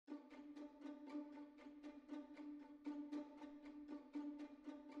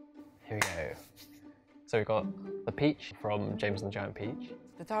Here we go. So we've got the peach from James and the Giant Peach.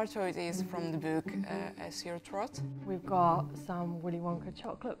 The tortoise is from the book As Your Trot. We've got some Willy Wonka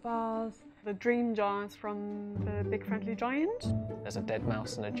chocolate bars. The dream jars from the Big Friendly Giant. There's a dead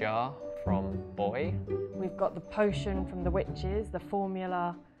mouse in a jar from Boy. We've got the potion from the witches, the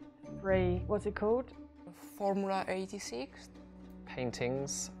Formula 3, what's it called? Formula 86.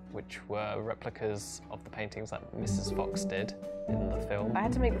 Paintings, which were replicas of the paintings that Mrs. Fox did in the film. I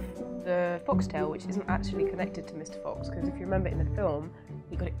had to make the foxtail, which isn't actually connected to Mr. Fox, because if you remember in the film,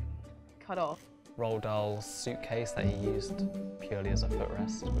 he got it cut off. Roald Dahl's suitcase that he used purely as a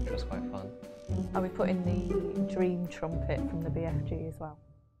footrest, which was quite fun. And we put in the dream trumpet from the BFG as well.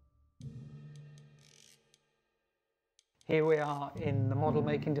 Here we are in the model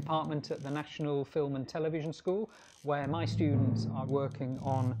making department at the National Film and Television School, where my students are working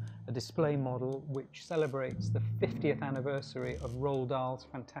on a display model which celebrates the 50th anniversary of Roald Dahl's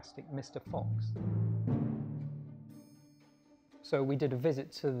fantastic Mr. Fox. So we did a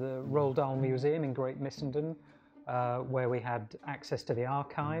visit to the Roald Dahl Museum in Great Missenden, where we had access to the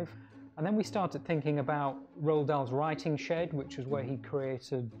archive. And then we started thinking about Roald Dahl's writing shed, which is where he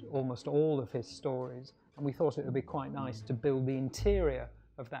created almost all of his stories. And we thought it would be quite nice to build the interior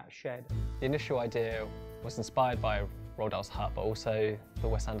of that shed. The initial idea was inspired by Roald Dahl's hut, but also the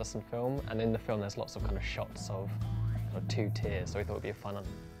Wes Anderson film. And in the film, there's lots of kind of shots of kind of 2 tiers, so we thought it would be a fun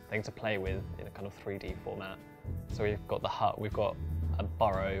thing to play with in a kind of 3D format. So we've got the hut, we've got a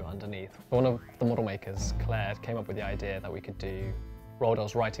burrow underneath. One of the model makers, Claire, came up with the idea that we could do Roald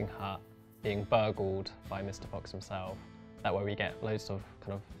Dahl's writing hut being burgled by Mr. Fox himself. That way we get loads of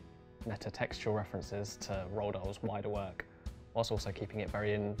kind of meta-textual references to Roald Dahl's wider work, whilst also keeping it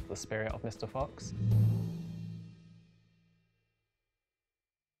very in the spirit of Mr. Fox.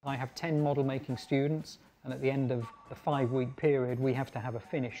 I have 10 model making students, and at the end of the 5-week period we have to have a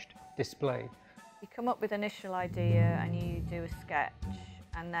finished display. You come up with an initial idea and you do a sketch,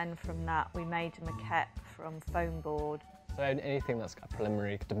 and then from that we made a maquette from foam board. So anything that's a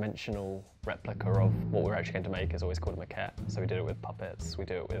preliminary dimensional replica of what we're actually going to make is always called a maquette. So we do it with puppets, we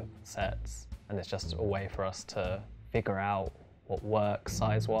do it with sets, and it's just a way for us to figure out what works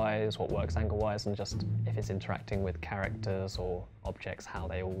size-wise, what works angle-wise, and just if it's interacting with characters or objects, how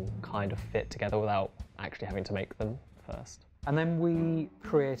they all kind of fit together without actually having to make them first. And then we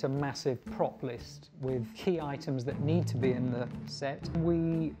create a massive prop list with key items that need to be in the set.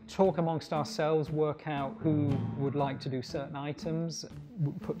 We talk amongst ourselves, work out who would like to do certain items,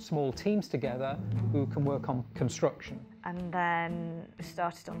 put small teams together who can work on construction. And then we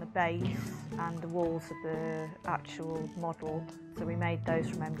started on the base and the walls of the actual model, so we made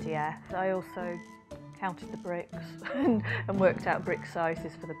those from MDF. I also counted the bricks and worked out brick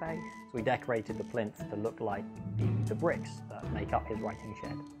sizes for the base. So we decorated the plinth to look like the bricks that make up his writing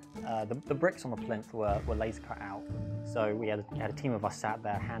shed. The bricks on the plinth were laser cut out, so we had a team of us sat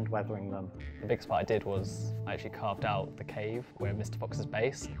there hand weathering them. The biggest part I did was I actually carved out the cave where Mr. Fox's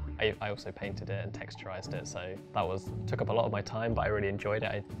base. I also painted it and texturized it, so that took up a lot of my time, but I really enjoyed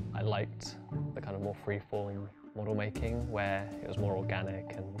it. I liked the kind of more free-form model making where it was more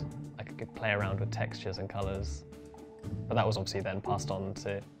organic and I could play around with textures and colours. But that was obviously then passed on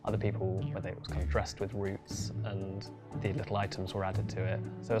to other people, where it was kind of dressed with roots and the little items were added to it.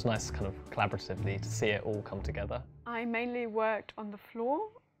 So it was nice kind of collaboratively to see it all come together. I mainly worked on the floor.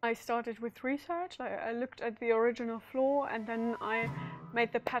 I started with research. I looked at the original floor and then I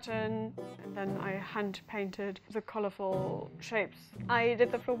made the pattern and then I hand painted the colourful shapes. I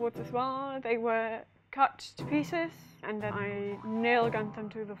did the floorboards as well. They were cut to pieces and then I nail gunned them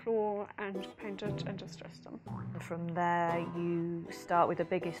to the floor and painted and distressed them. From there you start with the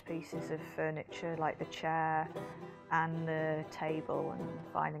biggest pieces of furniture like the chair and the table and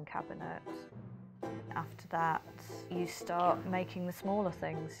filing cabinets. After that you start making the smaller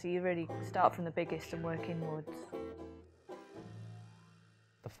things, so you really start from the biggest and work inwards.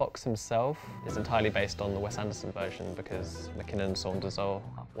 The Fox himself is entirely based on the Wes Anderson version because McKinnon Saunders are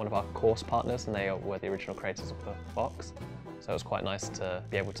one of our course partners and they were the original creators of the Fox. So it was quite nice to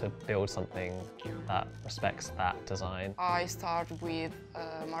be able to build something that respects that design. I start with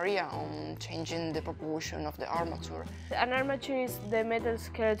Maria on changing the proportion of the armature. An armature is the metal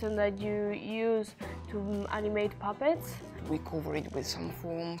skeleton that you use to animate puppets. We cover it with some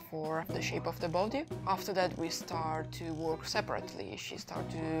foam for the shape of the body. After that we start to work separately. She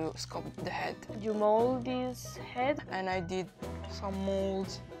started to sculpt the head. You mold this head. And I did some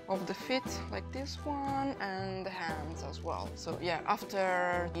molds of the feet, like this one, and the hands as well. So yeah,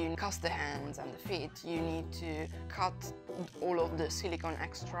 after you cast the hands and the feet, you need to cut all of the silicone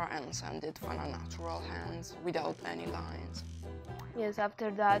extra and sand it for a natural hands without any lines. Yes,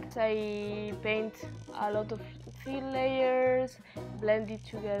 after that I paint a lot of thin layers, blend it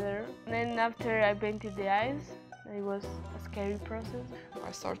together. And then after I painted the eyes, it was a scary process.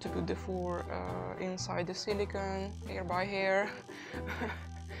 I started to put the fur inside the silicone, hair by hair.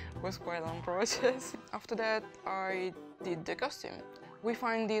 It was quite a long process. After that, I did the costume. We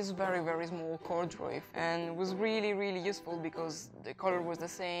find this very, very small corduroy, and it was really, really useful because the color was the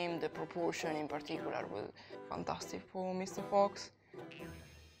same, the proportion in particular was fantastic for Mr. Fox.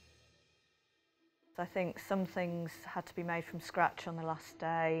 I think some things had to be made from scratch on the last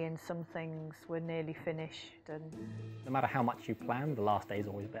day and some things were nearly finished. And No matter how much you plan, the last day is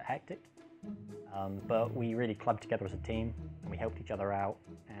always a bit hectic. But we really clubbed together as a team and we helped each other out,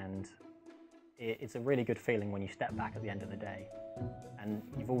 and it's a really good feeling when you step back at the end of the day and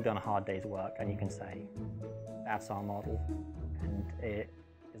you've all done a hard day's work and you can say, that's our model, and it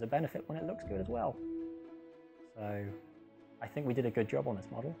is a benefit when it looks good as well. So I think we did a good job on this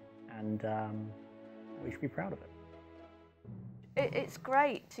model, and we should be proud of it. it's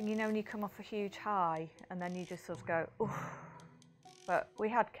great, you know, when you come off a huge high and then you just sort of go, oof. But we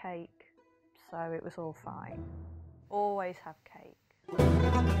had cake, so it was all fine. Always have cake.